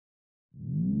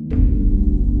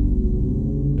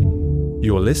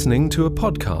You're listening to a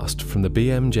podcast from the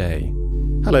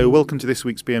BMJ. Hello, welcome to this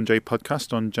week's BMJ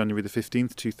podcast on January the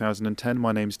 15th, 2010.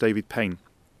 My name's David Payne.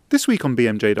 This week on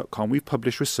BMJ.com we've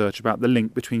published research about the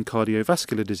link between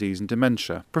cardiovascular disease and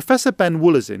dementia. Professor Ben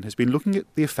Wolozin has been looking at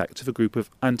the effect of a group of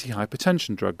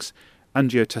antihypertension drugs,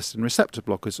 angiotensin receptor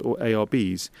blockers or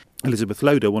ARBs. Elizabeth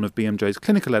Loder, one of BMJ's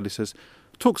clinical editors,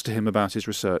 talks to him about his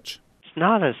research. It's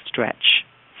not a stretch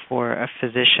for a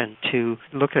physician to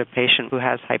look at a patient who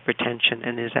has hypertension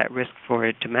and is at risk for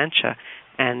dementia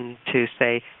and to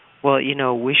say, well,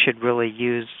 we should really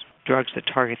use drugs that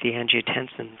target the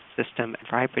angiotensin system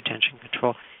for hypertension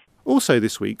control. Also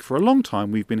this week, for a long time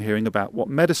we've been hearing about what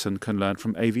medicine can learn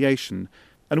from aviation.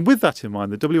 And with that in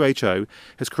mind, the WHO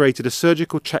has created a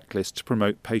surgical checklist to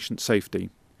promote patient safety.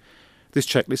 This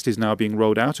checklist is now being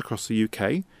rolled out across the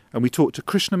UK, and we talked to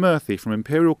Krishna Moorthy from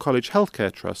Imperial College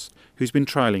Healthcare Trust, who's been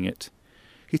trialling it.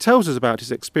 He tells us about his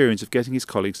experience of getting his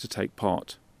colleagues to take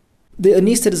part. The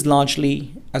anaesthetists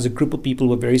largely, as a group of people,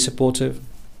 were very supportive.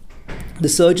 The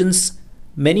surgeons,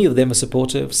 many of them were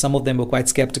supportive, some of them were quite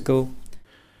sceptical.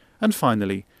 And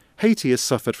finally, Haiti has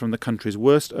suffered from the country's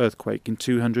worst earthquake in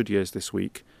 200 years this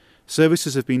week.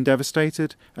 Services have been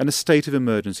devastated and a state of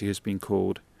emergency has been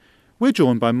called. We're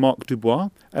joined by Marc Dubois,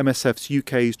 MSF's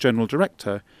UK's General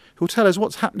Director, who'll tell us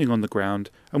what's happening on the ground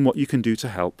and what you can do to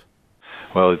help.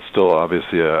 Well, it's still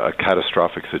obviously a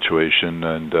catastrophic situation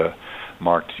and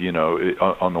marked,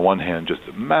 on the one hand, just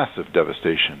massive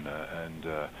devastation and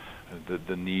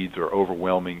the needs are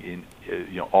overwhelming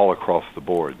in all across the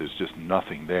board. There's just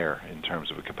nothing there in terms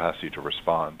of a capacity to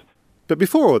respond. But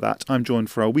before all that, I'm joined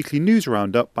for our weekly news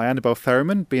roundup by Annabelle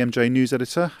Ferryman, BMJ News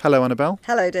Editor. Hello, Annabelle.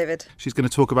 Hello, David. She's going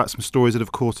to talk about some stories that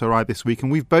have caught her eye this week, and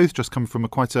we've both just come from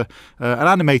an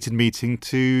animated meeting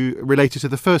related to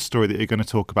the first story that you're going to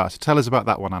talk about. So tell us about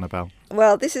that one, Annabelle.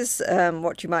 Well, this is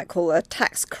what you might call a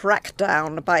tax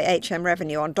crackdown by HM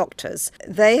Revenue on doctors.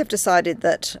 They have decided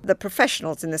that the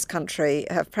professionals in this country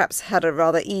have perhaps had a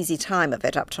rather easy time of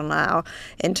it up till now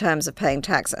in terms of paying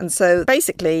tax. And so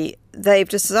basically they've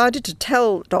decided to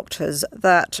tell doctors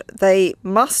that they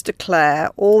must declare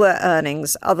all their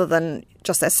earnings other than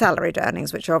just their salaried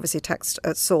earnings, which are obviously taxed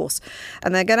at source.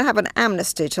 And they're going to have an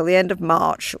amnesty till the end of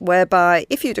March, whereby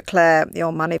if you declare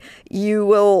your money, you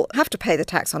will have to pay the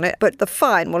tax on it, but the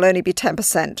fine will only be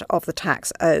 10% of the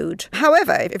tax owed.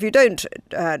 However, if you don't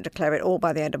declare it all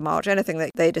by the end of March, anything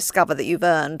that they discover that you've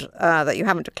earned that you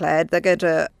haven't declared, they're going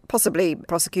to possibly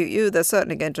prosecute you. They're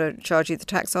certainly going to charge you the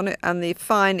tax on it, and the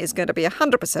fine is going to be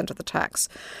 100% of the tax.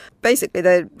 Basically,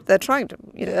 they're trying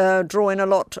to draw in a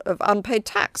lot of unpaid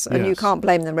tax, and you can't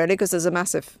blame them really because there's a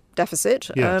massive deficit.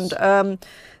 Yes. And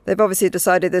they've obviously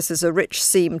decided this is a rich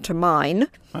seam to mine.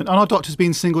 And are doctors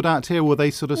being singled out here? Will they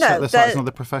sort of set their sights on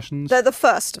other professions? They're the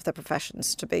first of the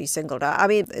professions to be singled out. I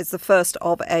mean, it's the first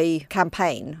of a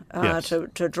campaign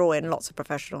to draw in lots of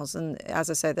professionals. And as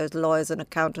I say, those lawyers and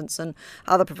accountants and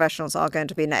other professionals are going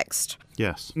to be next.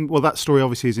 Yes. Well, that story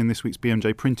obviously is in this week's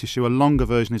BMJ print issue. A longer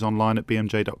version is online at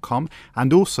bmj.com.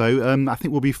 And also, I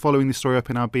think we'll be following this story up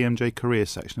in our BMJ careers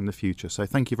section in the future. So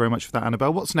thank you very much for that,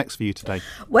 Annabelle. What's next for you today?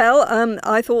 Well,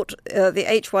 I thought the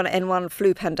H1N1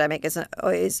 flu pandemic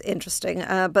is interesting,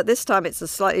 but this time it's a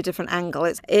slightly different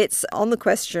angle. It's on the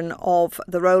question of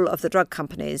the role of the drug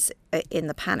companies in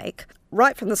the panic.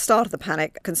 Right from the start of the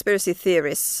panic, conspiracy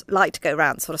theorists like to go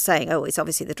around sort of saying, it's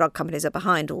obviously the drug companies are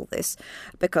behind all this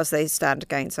because they stand to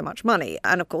gain so much money.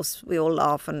 And of course, we all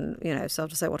laugh and,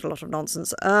 sort of say what a lot of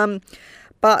nonsense.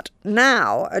 But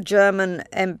now a German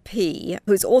MP,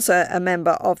 who's also a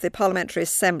member of the Parliamentary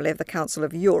Assembly of the Council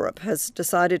of Europe, has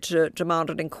decided to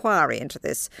demand an inquiry into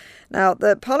this. Now,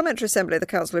 the Parliamentary Assembly of the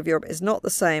Council of Europe is not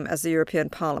the same as the European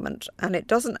Parliament, and it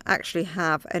doesn't actually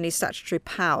have any statutory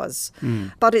powers.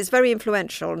 But it's very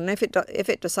influential, and if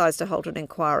it decides to hold an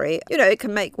inquiry, it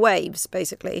can make waves,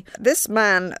 basically. This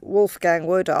man, Wolfgang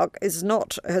Wodarg, has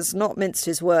not minced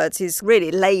his words. He's really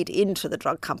laid into the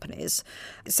drug companies,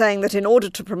 saying that in order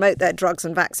to promote their drugs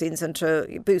and vaccines and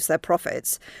to boost their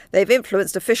profits, they've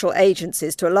influenced official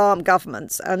agencies to alarm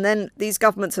governments, and then these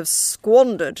governments have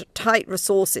squandered tight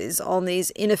resources on these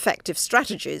ineffective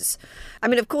strategies. I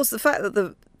mean, of course, the fact that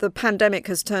the pandemic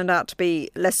has turned out to be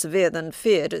less severe than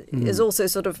feared has also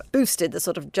sort of boosted the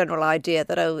sort of general idea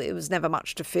that, it was never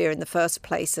much to fear in the first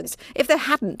place. And if they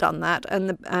hadn't done that and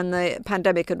the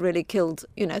pandemic had really killed,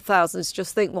 thousands,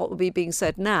 just think what would be being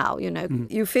said now,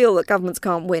 You feel that governments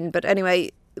can't win. But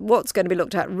anyway, what's going to be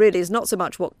looked at really is not so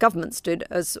much what governments did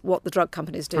as what the drug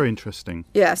companies did. Very interesting.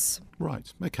 Yes.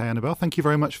 Right. Okay, Annabelle, thank you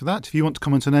very much for that. If you want to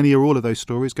comment on any or all of those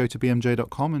stories, go to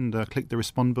bmj.com and click the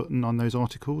respond button on those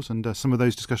articles. And some of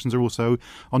those discussions are also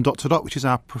on Dot2Dot, which is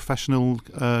our professional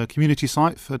community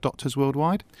site for doctors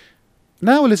worldwide.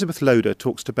 Now Elizabeth Loder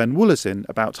talks to Ben Wolozin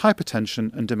about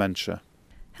hypertension and dementia.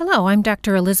 Hello, I'm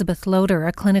Dr. Elizabeth Loder,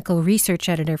 a clinical research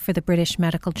editor for the British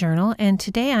Medical Journal, and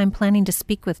today I'm planning to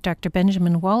speak with Dr.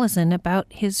 Benjamin Wolozin about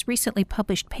his recently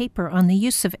published paper on the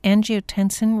use of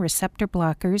angiotensin receptor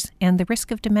blockers and the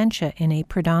risk of dementia in a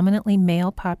predominantly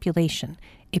male population,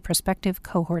 a prospective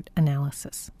cohort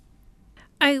analysis.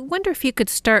 I wonder if you could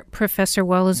start, Professor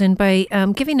Wolozin, by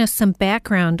giving us some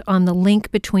background on the link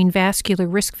between vascular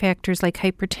risk factors like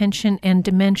hypertension and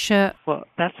dementia. Well,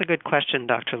 that's a good question,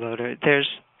 Dr. Loder.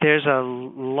 There's a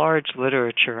large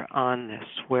literature on this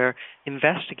where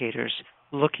investigators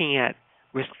looking at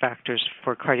risk factors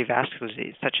for cardiovascular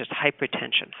disease, such as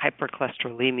hypertension,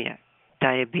 hypercholesterolemia,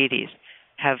 diabetes,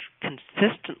 have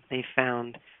consistently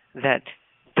found that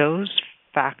those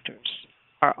factors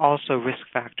are also risk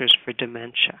factors for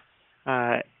dementia.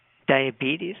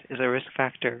 Diabetes is a risk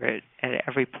factor at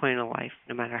every point in life,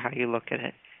 no matter how you look at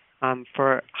it.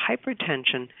 For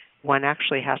hypertension, one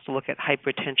actually has to look at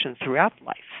hypertension throughout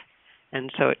life.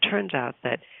 And so it turns out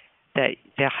that the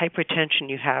hypertension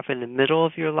you have in the middle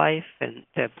of your life and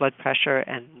the blood pressure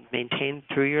and maintained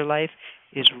through your life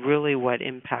is really what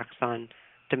impacts on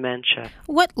dementia.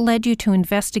 What led you to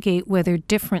investigate whether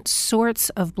different sorts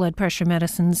of blood pressure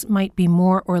medicines might be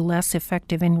more or less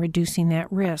effective in reducing that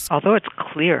risk? Although it's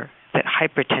clear that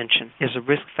hypertension is a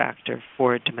risk factor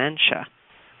for dementia,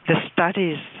 the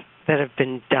studies that have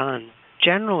been done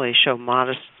generally show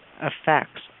modest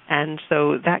effects. And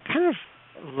so that kind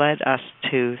of led us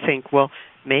to think, well,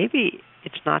 maybe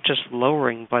it's not just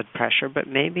lowering blood pressure, but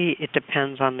maybe it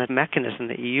depends on the mechanism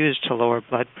that you use to lower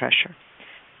blood pressure.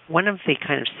 One of the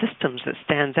kind of systems that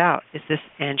stands out is this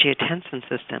angiotensin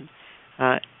system.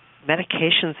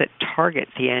 Medications that target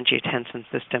the angiotensin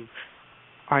system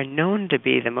are known to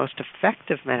be the most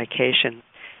effective medication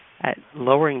at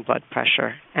lowering blood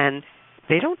pressure. And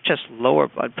they don't just lower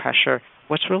blood pressure.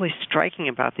 What's really striking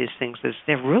about these things is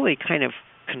they're really kind of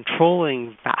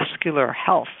controlling vascular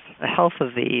health, the health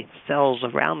of the cells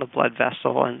around the blood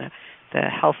vessel and the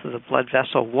health of the blood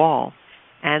vessel wall.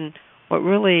 And what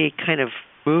really kind of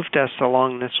moved us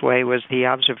along this way was the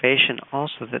observation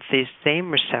also that these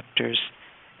same receptors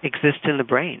exist in the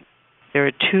brain. There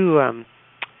are two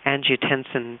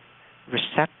angiotensin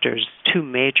receptors, two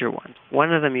major ones.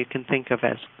 One of them you can think of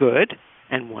as good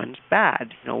and one's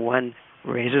bad. One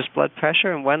raises blood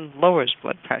pressure and one lowers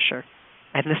blood pressure.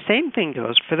 And the same thing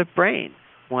goes for the brain.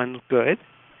 One's good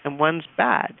and one's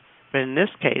bad. But in this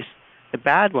case, the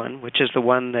bad one, which is the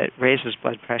one that raises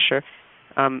blood pressure,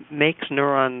 makes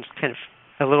neurons kind of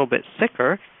a little bit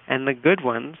sicker, and the good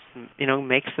ones,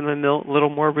 makes them a little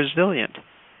more resilient.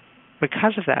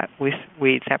 Because of that,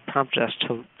 that prompted us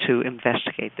to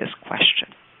investigate this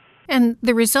question. And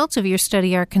the results of your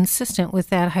study are consistent with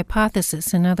that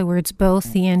hypothesis. In other words,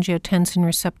 both the angiotensin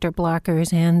receptor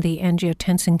blockers and the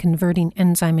angiotensin-converting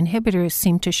enzyme inhibitors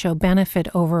seem to show benefit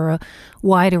over a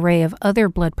wide array of other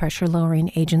blood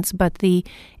pressure-lowering agents, but the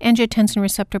angiotensin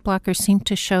receptor blockers seem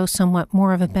to show somewhat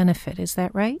more of a benefit. Is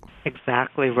that right?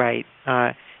 Exactly right.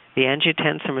 The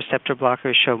angiotensin receptor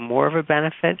blockers show more of a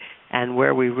benefit, and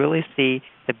where we really see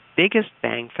the biggest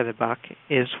bang for the buck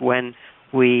is when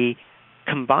we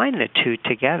combine the two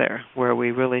together, where we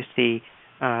really see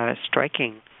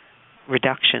striking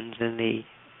reductions in the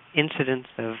incidence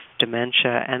of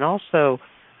dementia and also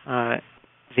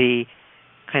the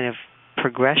kind of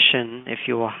progression, if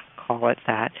you will call it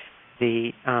that,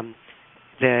 the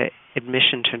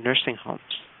admission to nursing homes.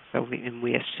 So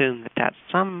we assume that that's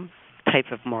some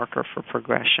type of marker for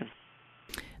progression.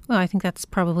 Well, I think that's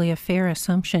probably a fair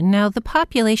assumption. Now, the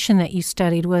population that you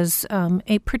studied was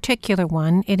a particular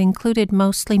one. It included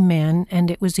mostly men, and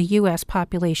it was a U.S.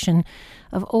 population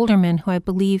of older men who I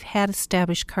believe had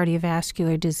established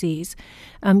cardiovascular disease.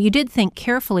 You did think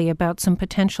carefully about some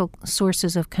potential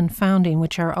sources of confounding,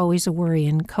 which are always a worry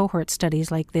in cohort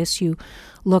studies like this. You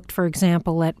looked, for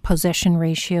example, at possession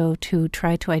ratio to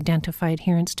try to identify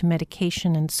adherence to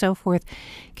medication and so forth.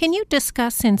 Can you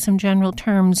discuss in some general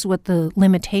terms what the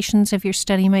limitations of your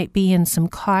study might be and some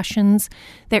cautions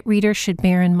that readers should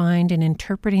bear in mind in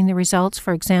interpreting the results?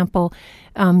 For example,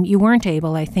 you weren't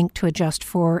able, I think, to adjust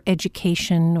for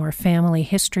education or family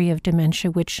history of dementia,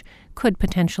 which could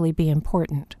potentially be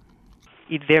important.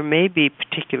 There may be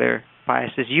particular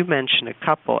biases. You mentioned a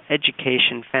couple: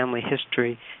 education, family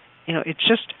history, it's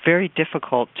just very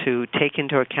difficult to take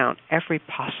into account every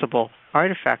possible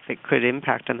artifact that could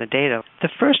impact on the data. The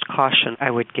first caution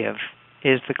I would give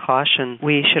is the caution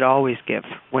we should always give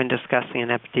when discussing an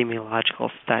epidemiological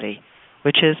study,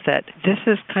 which is that this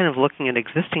is kind of looking at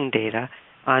existing data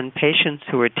on patients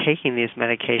who are taking these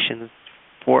medications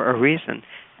for a reason.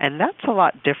 And that's a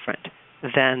lot different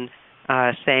than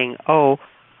saying,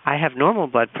 I have normal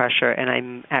blood pressure and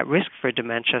I'm at risk for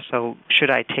dementia, so should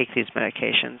I take these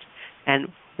medications? And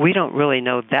we don't really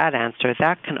know that answer.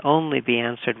 That can only be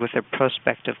answered with a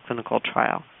prospective clinical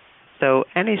trial. So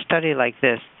any study like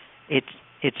this, it's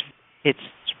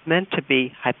meant to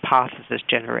be hypothesis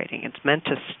generating. It's meant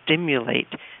to stimulate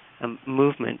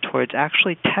movement towards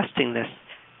actually testing this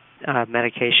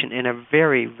medication in a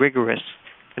very rigorous,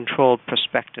 controlled,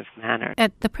 prospective manner.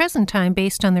 At the present time,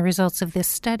 based on the results of this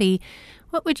study,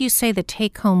 what would you say the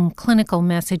take-home clinical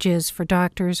message is for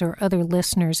doctors or other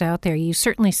listeners out there? You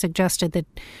certainly suggested that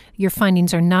your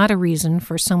findings are not a reason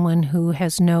for someone who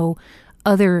has no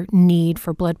other need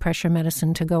for blood pressure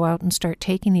medicine to go out and start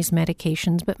taking these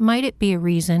medications, but might it be a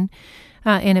reason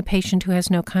in a patient who has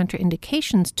no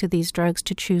contraindications to these drugs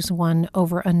to choose one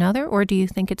over another, or do you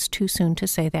think it's too soon to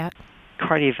say that?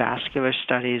 Cardiovascular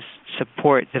studies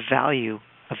support the value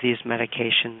of these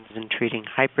medications in treating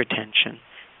hypertension.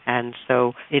 And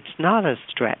so it's not a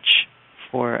stretch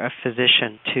for a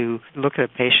physician to look at a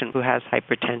patient who has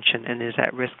hypertension and is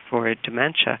at risk for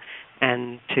dementia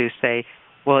and to say,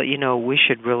 we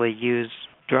should really use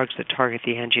drugs that target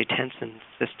the angiotensin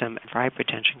system for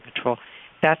hypertension control.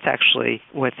 That's actually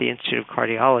what the Institute of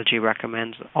Cardiology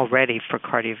recommends already for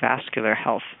cardiovascular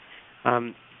health.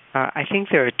 I think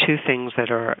there are two things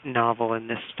that are novel in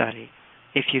this study.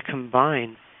 If you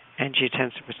combine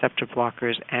angiotensin receptor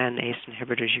blockers and ACE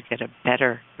inhibitors, you get a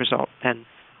better result than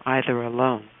either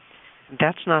alone.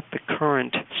 That's not the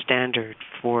current standard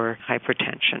for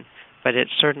hypertension, but it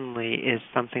certainly is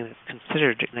something that's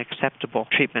considered an acceptable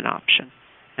treatment option.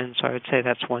 And so I would say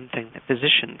that's one thing that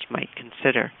physicians might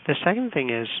consider. The second thing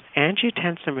is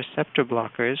angiotensin receptor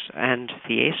blockers and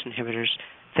the ACE inhibitors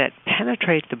that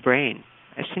penetrate the brain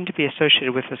seem to be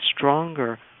associated with a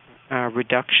stronger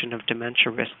reduction of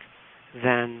dementia risk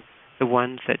than the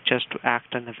ones that just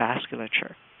act on the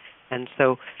vasculature. And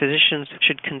so physicians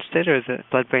should consider the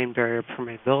blood-brain barrier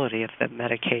permeability of the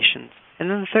medications. And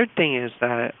then the third thing is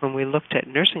that when we looked at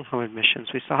nursing home admissions,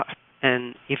 we saw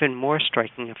an even more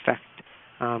striking effect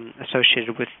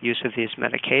associated with use of these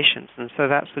medications. And so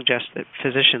that suggests that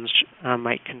physicians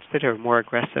might consider more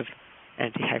aggressive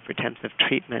antihypertensive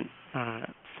treatment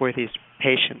for these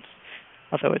patients.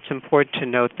 Although it's important to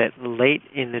note that late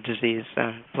in the disease,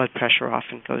 blood pressure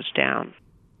often goes down.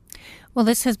 Well,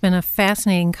 this has been a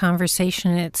fascinating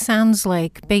conversation. It sounds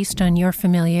like, based on your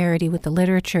familiarity with the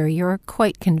literature, you're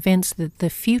quite convinced that the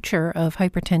future of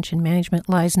hypertension management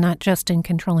lies not just in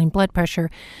controlling blood pressure,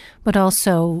 but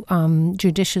also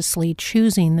judiciously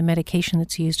choosing the medication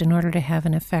that's used in order to have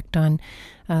an effect on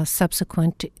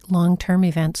subsequent long-term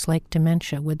events like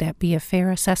dementia. Would that be a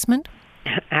fair assessment?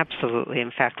 Absolutely.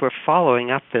 In fact, we're following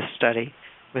up this study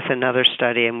with another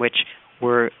study in which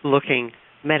we're looking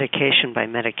medication by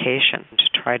medication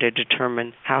to try to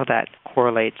determine how that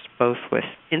correlates both with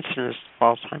incidence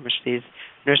of Alzheimer's disease,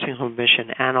 nursing home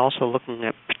admission, and also looking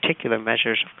at particular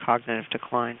measures of cognitive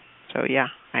decline. So yeah,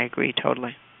 I agree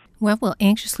totally. Well, we'll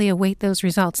anxiously await those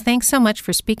results. Thanks so much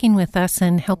for speaking with us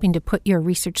and helping to put your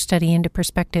research study into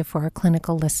perspective for our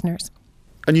clinical listeners.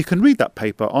 And you can read that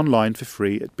paper online for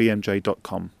free at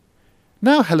bmj.com.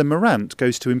 Now Helen Morant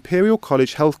goes to Imperial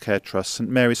College Healthcare Trust St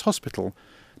Mary's Hospital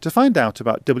to find out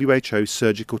about WHO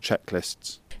surgical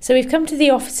checklists. So we've come to the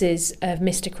offices of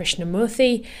Mr. Krishna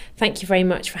Moorthy. Thank you very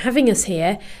much for having us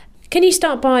here. Can you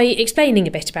start by explaining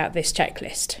a bit about this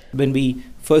checklist? When we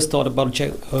first thought about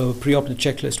a preoperative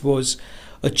checklist, was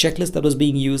a checklist that was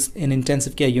being used in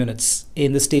intensive care units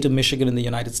in the state of Michigan in the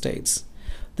United States.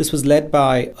 This was led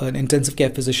by an intensive care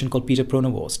physician called Peter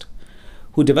Pronovost,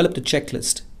 who developed a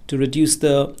checklist to reduce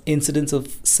the incidence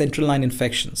of central line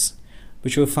infections,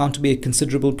 which were found to be a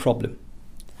considerable problem.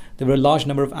 There were a large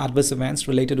number of adverse events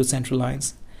related to central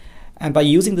lines, and by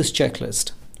using this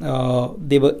checklist,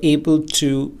 they were able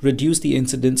to reduce the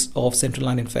incidence of central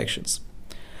line infections.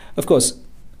 Of course,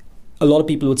 a lot of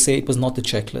people would say it was not the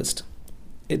checklist.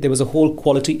 There was a whole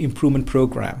quality improvement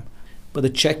program, but the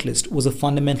checklist was a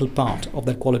fundamental part of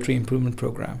that quality improvement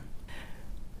program.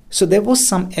 So there was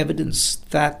some evidence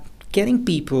that getting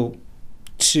people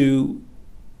to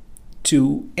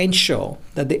ensure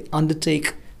that they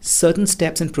undertake certain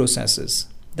steps and processes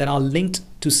that are linked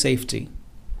to safety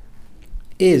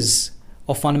is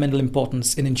of fundamental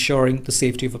importance in ensuring the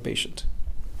safety of a patient.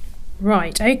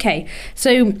 Right, okay.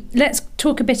 So let's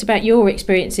talk a bit about your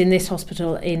experience in this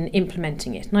hospital in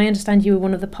implementing it. And I understand you were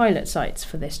one of the pilot sites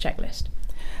for this checklist.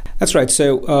 That's right.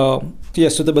 So,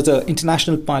 so there was an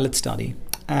international pilot study.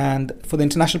 And for the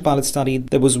international pilot study,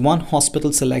 there was one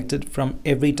hospital selected from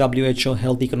every WHO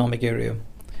health economic area.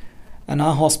 And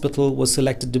our hospital was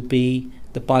selected to be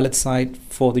the pilot site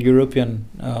for the European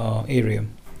area.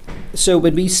 So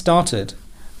when we started,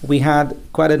 we had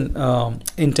quite an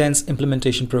intense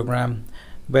implementation program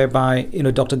whereby,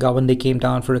 Dr. Gawande came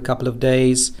down for a couple of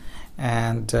days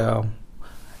and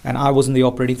I was in the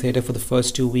operating theatre for the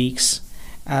first 2 weeks.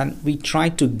 And we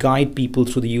tried to guide people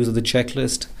through the use of the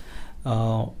checklist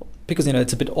because,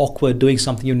 it's a bit awkward doing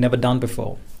something you've never done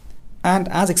before. And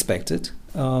as expected,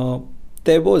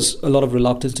 there was a lot of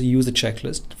reluctance to use the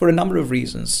checklist for a number of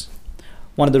reasons.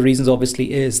 One of the reasons,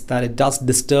 obviously, is that it does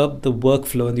disturb the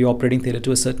workflow in the operating theatre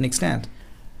to a certain extent.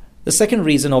 The second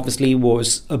reason, obviously,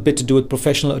 was a bit to do with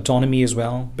professional autonomy as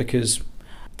well, because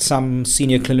some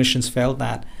senior clinicians felt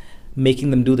that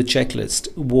making them do the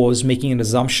checklist was making an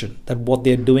assumption that what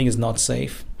they're doing is not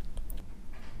safe.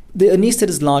 The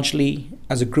anaesthetists largely,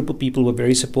 as a group of people, were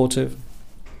very supportive.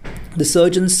 The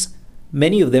surgeons,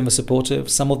 many of them were supportive.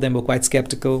 Some of them were quite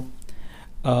skeptical.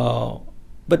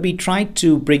 But we tried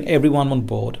to bring everyone on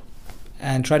board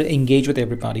and try to engage with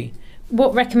everybody.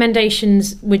 What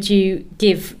recommendations would you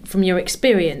give from your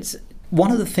experience?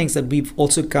 One of the things that we've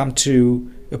also come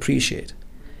to appreciate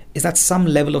is that some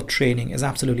level of training is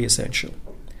absolutely essential.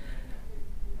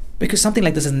 Because something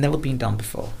like this has never been done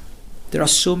before. There are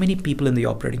so many people in the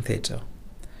operating theatre.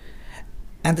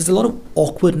 And there's a lot of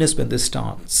awkwardness when this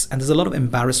starts, and there's a lot of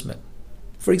embarrassment.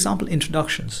 For example,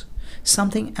 introductions.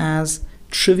 Something as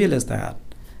trivial as that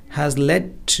has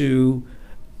led to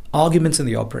arguments in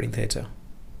the operating theatre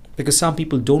because some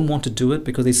people don't want to do it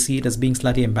because they see it as being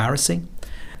slightly embarrassing.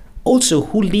 Also,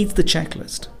 who leads the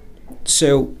checklist?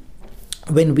 So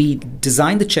when we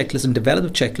designed the checklist and developed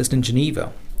the checklist in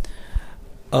Geneva,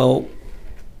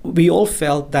 we all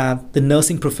felt that the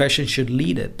nursing profession should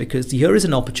lead it because here is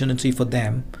an opportunity for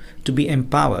them to be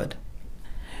empowered.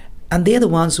 And they're the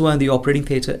ones who are in the operating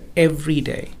theatre every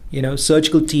day.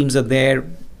 Surgical teams are there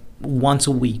once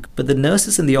a week, but the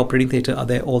nurses in the operating theatre are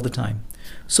there all the time.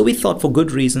 So we thought for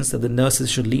good reasons that the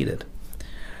nurses should lead it.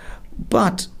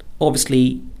 But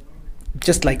obviously,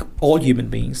 just like all human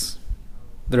beings,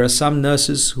 there are some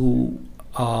nurses who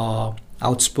are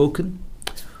outspoken.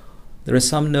 There are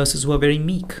some nurses who are very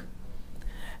meek.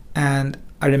 And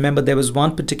I remember there was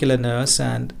one particular nurse,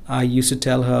 and I used to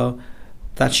tell her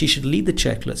that she should lead the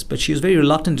checklist, but she was very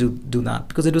reluctant to do that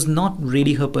because it was not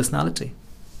really her personality.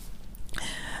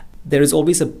 There is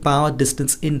always a power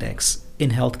distance index in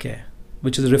healthcare,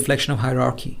 which is a reflection of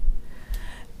hierarchy.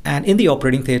 And in the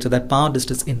operating theatre, that power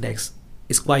distance index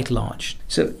is quite large.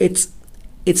 So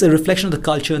it's a reflection of the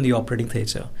culture in the operating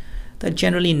theatre that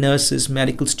generally nurses,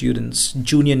 medical students,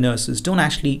 junior nurses don't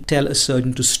actually tell a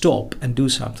surgeon to stop and do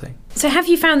something. So have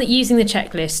you found that using the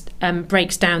checklist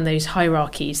breaks down those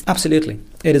hierarchies? Absolutely.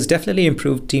 It has definitely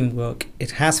improved teamwork.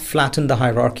 It has flattened the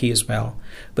hierarchy as well,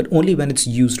 but only when it's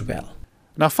used well.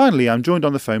 Now, finally, I'm joined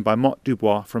on the phone by Marc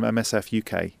Dubois from MSF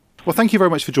UK. Well, thank you very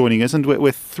much for joining us. And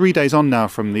we're 3 days on now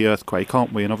from the earthquake,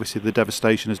 aren't we? And obviously the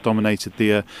devastation has dominated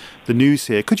the news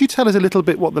here. Could you tell us a little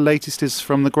bit what the latest is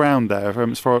from the ground there,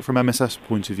 from MSF's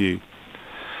point of view?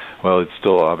 Well, it's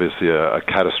still obviously a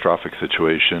catastrophic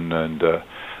situation and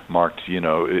marked,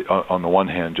 on the one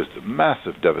hand, just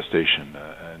massive devastation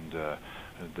and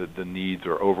the needs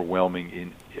are overwhelming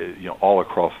in all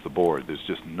across the board. There's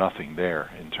just nothing there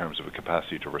in terms of a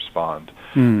capacity to respond.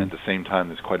 At the same time,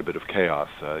 there's quite a bit of chaos.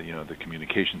 The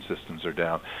communication systems are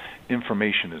down.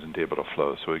 Information isn't able to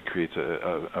flow, so it creates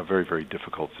a very, very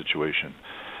difficult situation.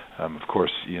 Of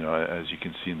course, as you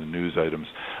can see in the news items,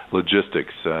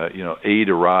 logistics, aid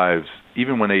arrives,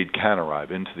 even when aid can arrive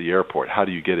into the airport, how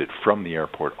do you get it from the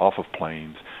airport, off of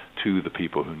planes, to the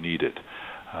people who need it?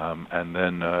 And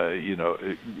then,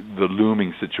 the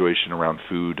looming situation around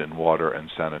food and water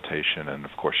and sanitation and,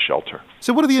 of course, shelter.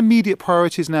 So what are the immediate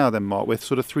priorities now then, Mark? We're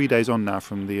sort of 3 days on now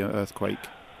from the earthquake.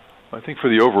 I think for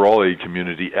the overall aid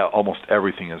community, almost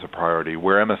everything is a priority.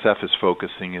 Where MSF is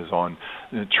focusing is on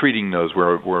treating those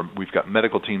where we've got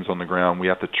medical teams on the ground. We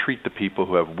have to treat the people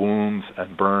who have wounds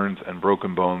and burns and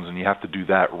broken bones, and you have to do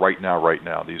that right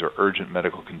now. These are urgent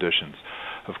medical conditions.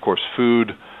 Of course,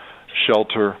 food,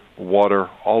 shelter, water,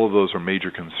 all of those are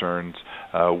major concerns.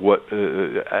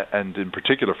 And in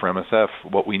particular for MSF,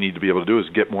 what we need to be able to do is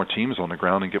get more teams on the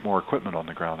ground and get more equipment on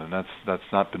the ground, and that's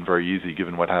not been very easy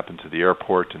given what happened to the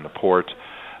airport and the port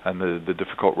and the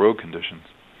difficult road conditions.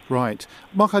 Right.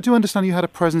 Marc, I do understand you had a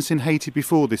presence in Haiti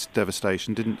before this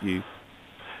devastation, didn't you?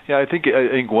 Yeah, I think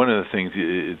one of the things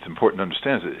it's important to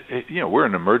understand is that, we're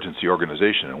an emergency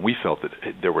organization, and we felt that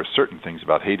there were certain things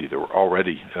about Haiti that were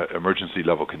already emergency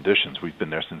level conditions. We've been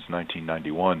there since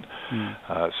 1991.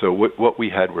 So what we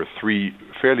had were three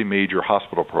fairly major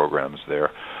hospital programs there.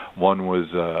 One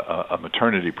was a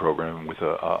maternity program with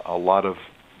a lot of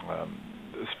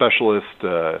specialists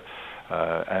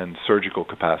and surgical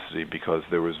capacity, because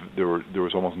there was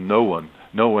almost no one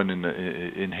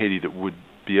in Haiti that would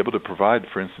be able to provide,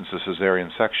 for instance, a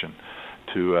cesarean section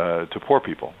to poor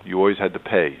people. You always had to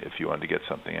pay if you wanted to get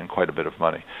something, and quite a bit of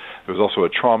money. There was also a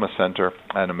trauma center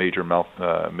and a major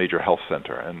health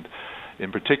center. And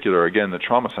in particular, again, the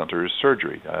trauma center is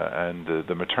surgery, and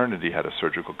the maternity had a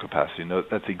surgical capacity. No,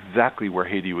 that's exactly where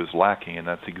Haiti was lacking, and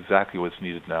that's exactly what's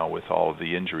needed now with all of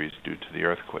the injuries due to the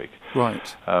earthquake.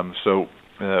 Right. So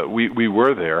we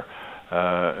were there.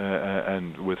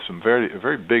 And with some very,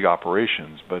 very big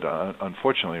operations, but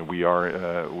unfortunately, we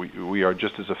are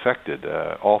just as affected.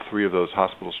 All three of those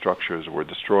hospital structures were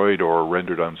destroyed or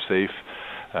rendered unsafe.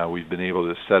 We've been able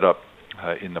to set up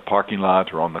in the parking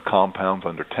lot or on the compounds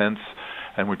under tents,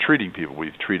 and we're treating people.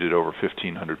 We've treated over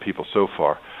 1,500 people so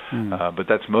far, but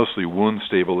that's mostly wound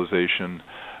stabilization.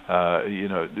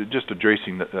 Just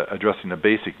addressing the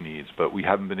basic needs, but we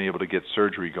haven't been able to get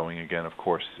surgery going again. Of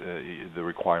course, the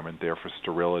requirement there for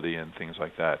sterility and things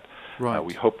like that. Right.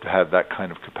 We hope to have that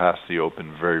kind of capacity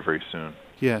open very, very soon.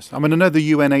 Yes, I mean, I know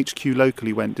the UNHQ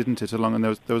locally went, didn't it, along, and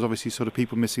there was obviously sort of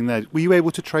people missing there. Were you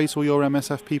able to trace all your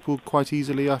MSF people quite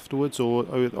easily afterwards, or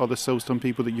are there still some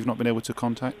people that you've not been able to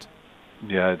contact?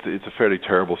 Yeah, it's a fairly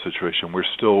terrible situation. We're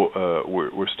still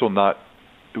not.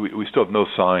 We still have no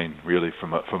sign, really,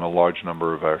 from a large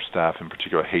number of our staff, in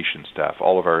particular Haitian staff.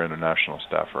 All of our international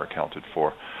staff are accounted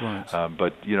for. Right.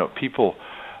 But people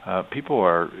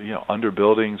are under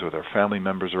buildings, or their family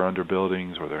members are under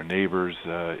buildings, or their neighbors.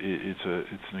 It's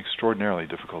an extraordinarily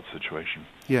difficult situation.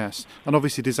 Yes, and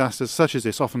obviously disasters such as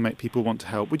this often make people want to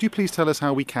help. Would you please tell us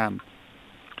how we can?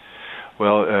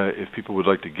 Well, if people would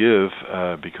like to give,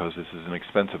 because this is an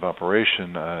expensive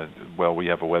operation, we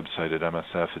have a website at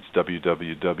MSF. It's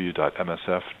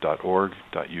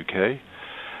www.msf.org.uk.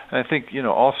 And I think,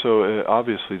 also,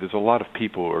 obviously, there's a lot of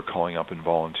people who are calling up and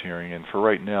volunteering. And for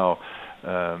right now,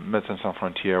 Médecins Sans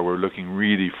Frontières,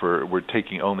 we're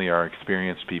taking only our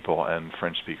experienced people and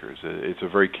French speakers. It's a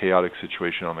very chaotic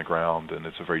situation on the ground, and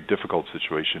it's a very difficult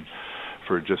situation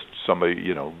for just somebody,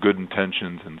 good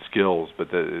intentions and skills,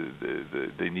 but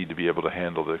they need to be able to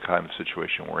handle the kind of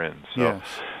situation we're in. So yes.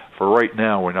 For right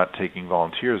now, we're not taking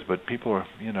volunteers, but people are,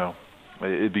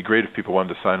 it'd be great if people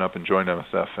wanted to sign up and join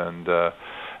MSF and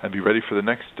be ready for the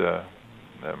next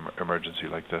emergency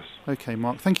like this. Okay,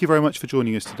 Marc, thank you very much for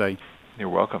joining us today. You're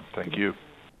welcome. Thank you.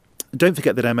 Don't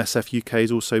forget that MSF UK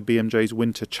is also BMJ's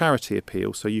winter charity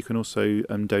appeal, so you can also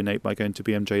donate by going to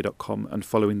bmj.com and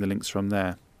following the links from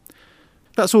there.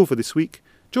 That's all for this week.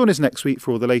 Join us next week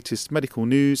for all the latest medical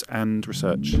news and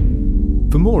research.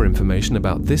 For more information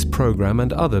about this programme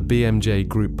and other BMJ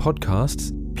Group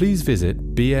podcasts, please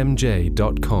visit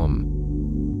bmj.com.